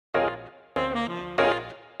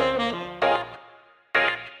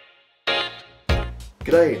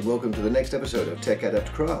G'day and welcome to the next episode of Tech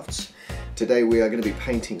Adapt Crafts. Today we are going to be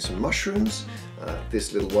painting some mushrooms.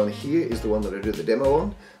 This little one here is the one that I did the demo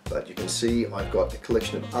on, but you can see I've got a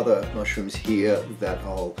collection of other mushrooms here that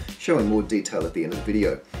I'll show in more detail at the end of the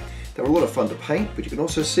video. They're a lot of fun to paint, but you can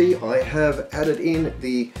also see I have added in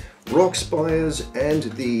the rock spires and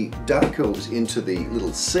the darkles into the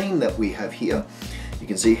little scene that we have here. You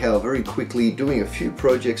can see how very quickly doing a few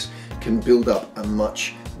projects can build up a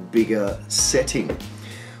much bigger setting.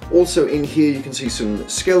 Also in here you can see some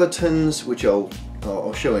skeletons, which I'll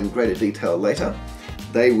show in greater detail later.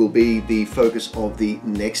 They will be the focus of the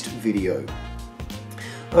next video.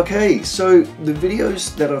 Okay, so the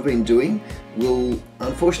videos that I've been doing will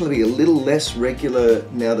unfortunately be a little less regular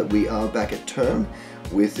now that we are back at term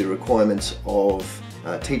with the requirements of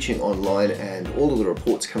teaching online and all of the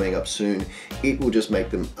reports coming up soon. It will just make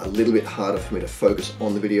them a little bit harder for me to focus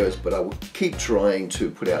on the videos, but I will keep trying to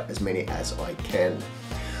put out as many as I can.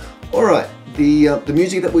 Alright, the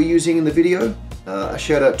music that we're using in the video, a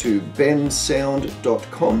shout out to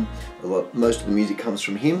bensound.com. Most of the music comes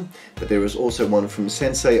from him, but there is also one from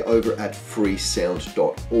Sunsai over at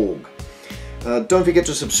freesound.org. Don't forget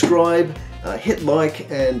to subscribe, hit like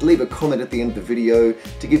and leave a comment at the end of the video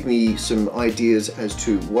to give me some ideas as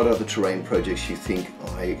to what other terrain projects you think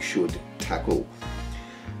I should tackle.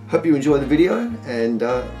 Hope you enjoy the video, and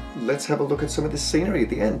let's have a look at some of this scenery at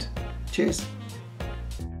the end. Cheers!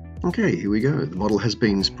 Okay, here we go. The model has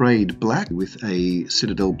been sprayed black with a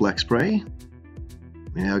Citadel black spray.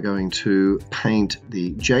 We're now going to paint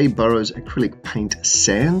the J. Burroughs acrylic paint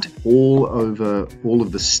sand all over all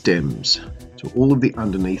of the stems. So all of the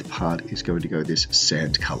underneath part is going to go this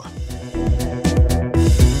sand color.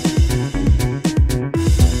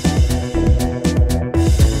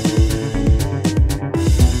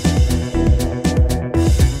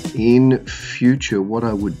 In future, what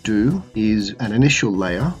I would do is an initial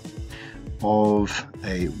layer of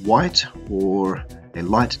a white or a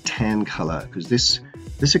light tan color, because this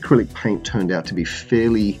acrylic paint turned out to be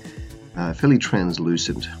fairly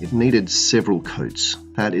translucent. It needed several coats.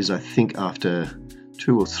 That is, I think, after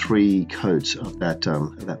 2 or 3 coats of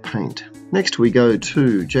that paint. Next we go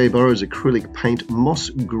to J. Burroughs acrylic paint moss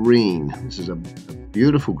green. This is a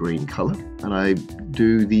beautiful green color, and I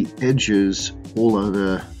do the edges all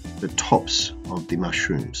over the tops of the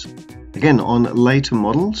mushrooms. Again, on later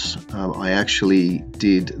models, I actually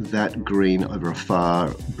did that green over a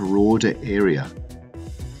far broader area.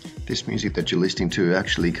 This music that you're listening to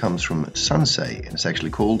actually comes from Sunsai, and it's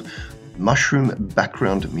actually called Mushroom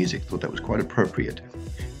Background Music. Thought that was quite appropriate.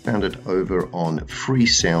 Found it over on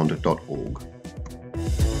freesound.org.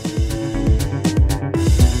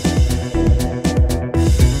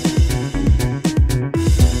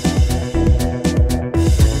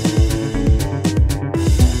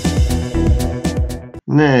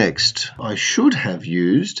 Next, I should have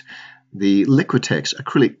used the Liquitex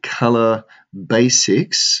Acrylic Color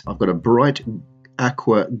Basics. I've got a bright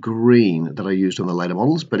aqua green that I used on the later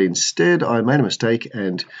models, but instead I made a mistake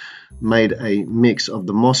and made a mix of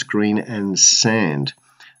the moss green and sand.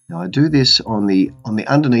 Now I do this on the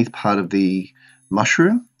underneath part of the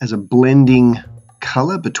mushroom as a blending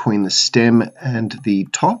color between the stem and the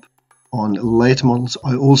top. On later models,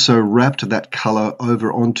 I also wrapped that color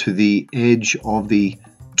over onto the edge of the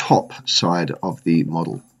top side of the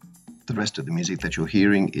model. The rest of the music that you're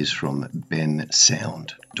hearing is from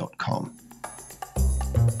bensound.com.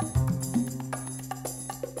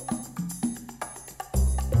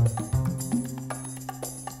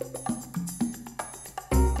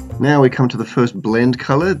 Now we come to the first blend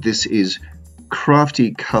color. This is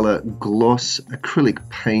Crafty Color Gloss Acrylic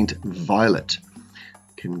Paint Violet.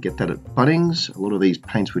 Can get that at Bunnings. A lot of these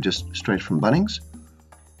paints were just straight from Bunnings.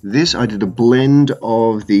 This I did a blend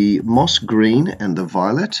of the moss green and the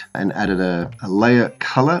violet and added a layer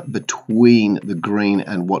color between the green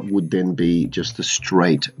and what would then be just the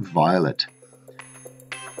straight violet.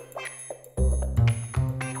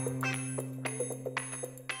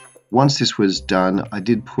 Once this was done, I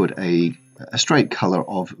did put a straight color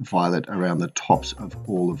of violet around the tops of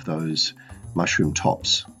all of those mushroom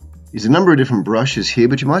tops. There's a number of different brushes here,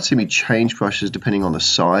 but you might see me change brushes depending on the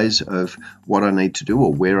size of what I need to do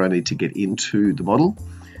or where I need to get into the model.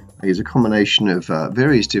 I use a combination of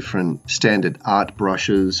various different standard art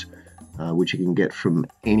brushes, which you can get from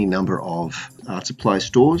any number of art supply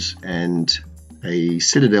stores, and a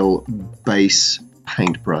Citadel base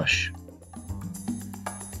paintbrush.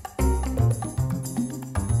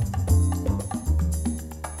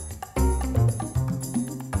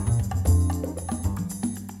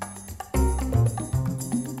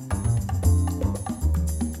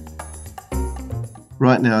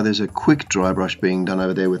 Right now there's a quick dry brush being done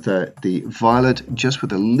over there with the violet, just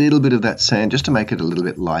with a little bit of that sand, just to make it a little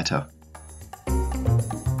bit lighter.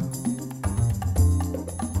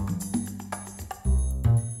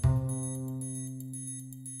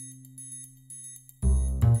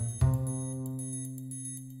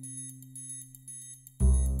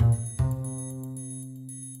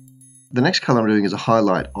 The next color I'm doing is a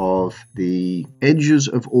highlight of the edges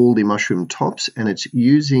of all the mushroom tops, and it's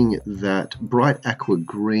using that bright aqua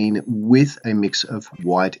green with a mix of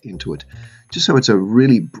white into it, just so it's a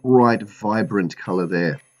really bright, vibrant color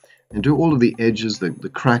there. And do all of the edges, the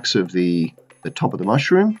cracks of the top of the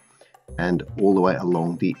mushroom, and all the way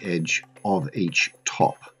along the edge of each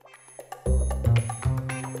top.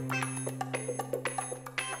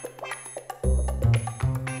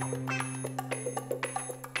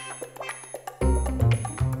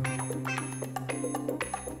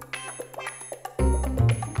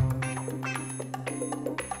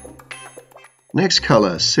 Next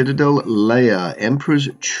color, Citadel Layer, Emperor's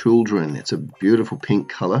Children. It's a beautiful pink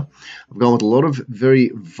color. I've gone with a lot of very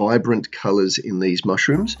vibrant colors in these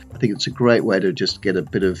mushrooms. I think it's a great way to just get a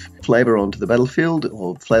bit of flavor onto the battlefield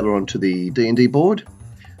or flavor onto the D&D board.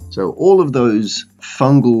 So all of those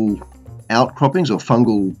fungal outcroppings or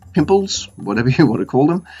fungal pimples, whatever you want to call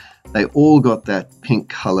them, they all got that pink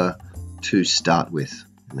color to start with.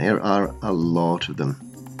 And there are a lot of them.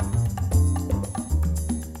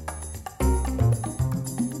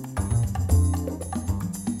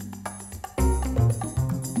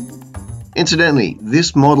 Incidentally,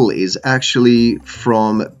 this model is actually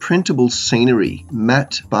from Printable Scenery.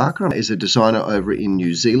 Matt Barker is a designer over in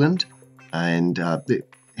New Zealand, and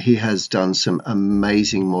he has done some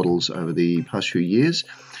amazing models over the past few years.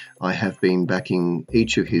 I have been backing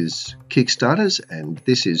each of his Kickstarters, and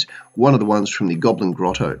this is one of the ones from the Goblin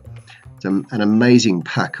Grotto. It's an amazing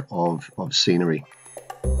pack of scenery.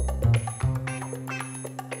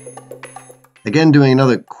 Again, doing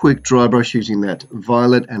another quick dry brush using that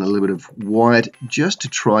violet and a little bit of white just to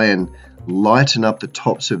try and lighten up the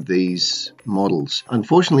tops of these models.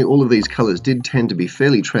 Unfortunately, all of these colors did tend to be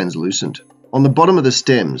fairly translucent. On the bottom of the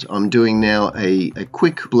stems, I'm doing now a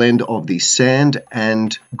quick blend of the sand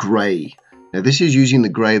and gray. Now, this is using the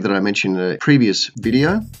gray that I mentioned in a previous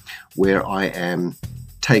video, where I am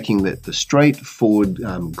taking the straightforward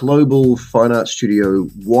global fine art studio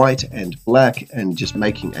white and black and just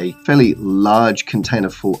making a fairly large container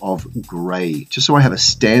full of gray, just so I have a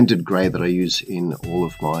standard gray that I use in all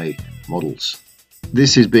of my models.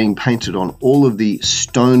 This is being painted on all of the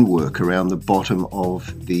stonework around the bottom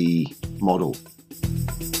of the model.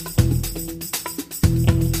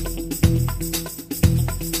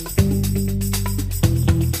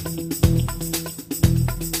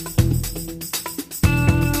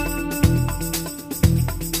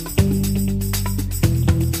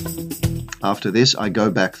 After this, I go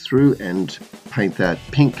back through and paint that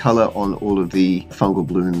pink color on all of the fungal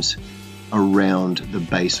blooms around the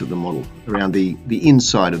base of the model, around the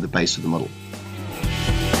inside of the base of the model.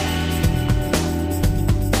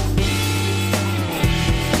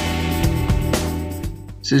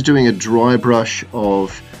 This is doing a dry brush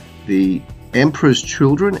of the Emperor's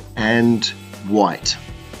Children and white.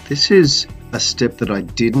 This is a step that I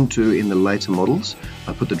didn't do in the later models.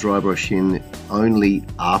 I put the dry brush in only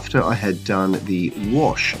after I had done the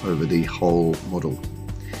wash over the whole model.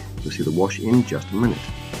 You'll see the wash in just a minute.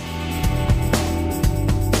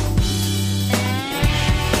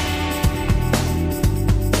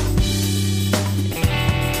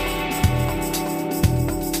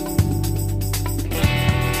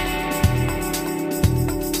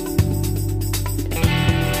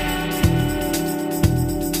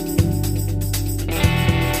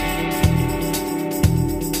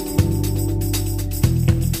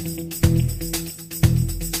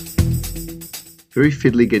 Very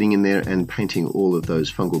fiddly getting in there and painting all of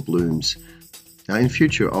those fungal blooms. Now in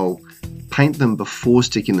future I'll paint them before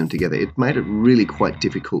sticking them together. It made it really quite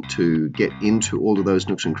difficult to get into all of those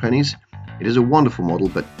nooks and crannies. It is a wonderful model,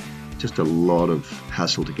 but just a lot of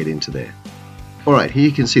hassle to get into there. Alright, here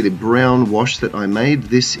you can see the brown wash that I made.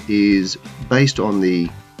 This is based on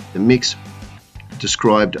the mix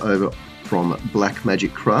described over from Black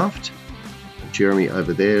Magic Craft. Jeremy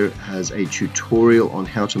over there has a tutorial on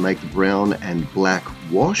how to make the brown and black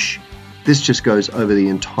wash. This just goes over the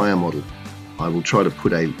entire model. I will try to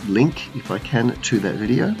put a link, if I can, to that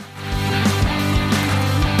video.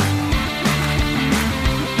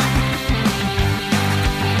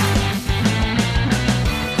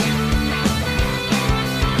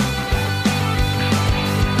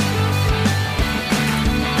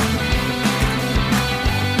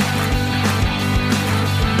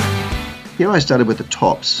 here I started with the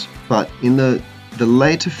tops, but in the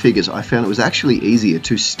later figures I found it was actually easier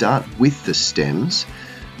to start with the stems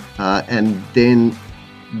and then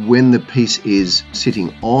when the piece is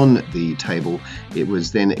sitting on the table, it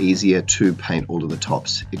was then easier to paint all of the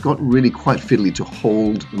tops. It got really quite fiddly to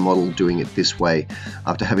hold the model doing it this way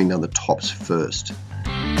after having done the tops first.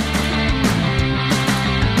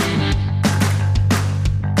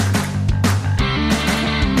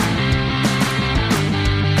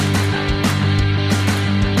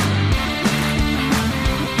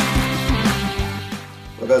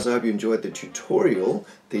 Guys, I hope you enjoyed the tutorial.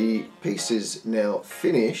 The piece is now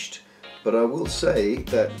finished, but I will say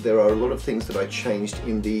that there are a lot of things that I changed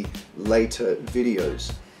in the later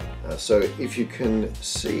videos. So if you can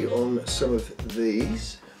see on some of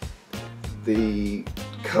these, the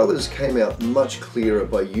colors came out much clearer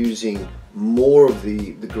by using more of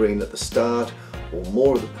the green at the start or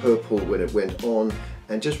more of the purple when it went on,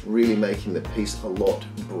 and just really making the piece a lot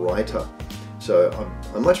brighter. So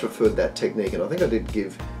I much preferred that technique, and I think I did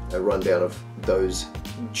give a rundown of those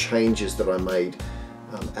changes that I made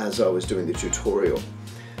as I was doing the tutorial.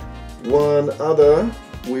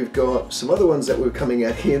 We've got some other ones that were coming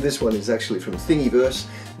out here. This one is actually from Thingiverse.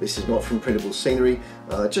 This is not from Printable Scenery.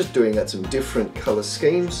 Just doing at some different color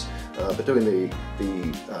schemes, but doing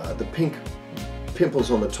the pink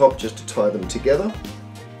pimples on the top just to tie them together.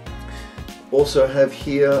 Also have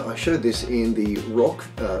here, I showed this in the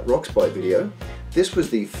Rocks by video. This was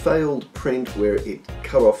the failed print where it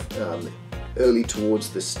cut off early towards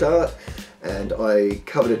the start, and I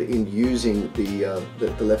covered it in using the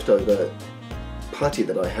leftover putty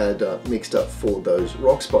that I had mixed up for those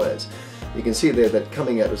rock spires. You can see there that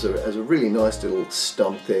coming out as a really nice little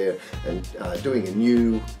stump there, and doing a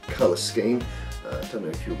new color scheme. I don't know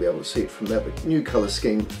if you'll be able to see it from that, but new color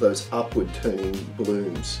scheme for those upward turning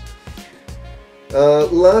blooms.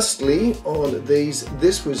 Lastly, on these,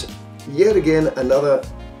 this was yet again another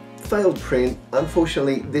failed print.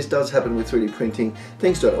 Unfortunately, this does happen with 3D printing.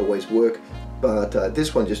 Things don't always work, but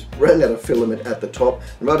this one just ran out of filament at the top,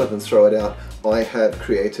 and rather than throw it out, I have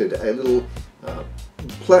created a little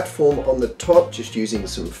platform on the top just using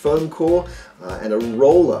some foam core and a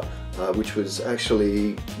roller, which was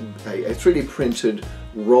actually a 3D printed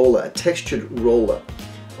roller, a textured roller.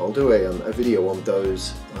 I'll do a video on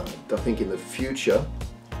those, I think, in the future.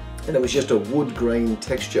 And it was just a wood grain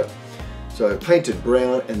texture. So painted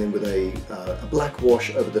brown, and then with a black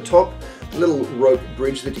wash over the top. The little rope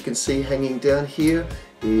bridge that you can see hanging down here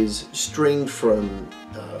is stringed from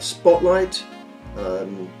Spotlight,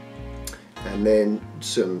 and then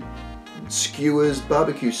some skewers,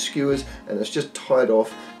 barbecue skewers, and it's just tied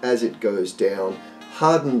off as it goes down,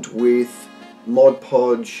 hardened with Mod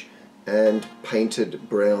Podge and painted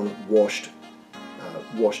brown, washed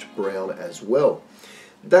brown as well.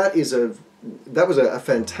 That was a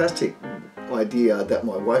fantastic idea that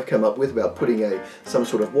my wife came up with about putting some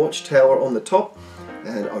sort of watchtower on the top,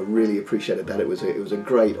 and I really appreciated that. It was a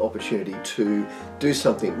great opportunity to do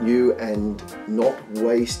something new and not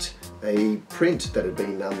waste a print that had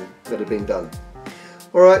been done.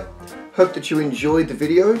 All right, hope that you enjoyed the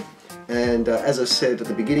video. And as I said at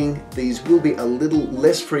the beginning, these will be a little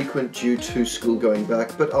less frequent due to school going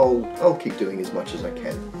back, but I'll keep doing as much as I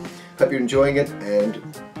can. Hope you're enjoying it, and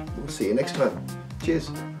we'll see you next time.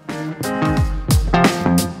 Cheers.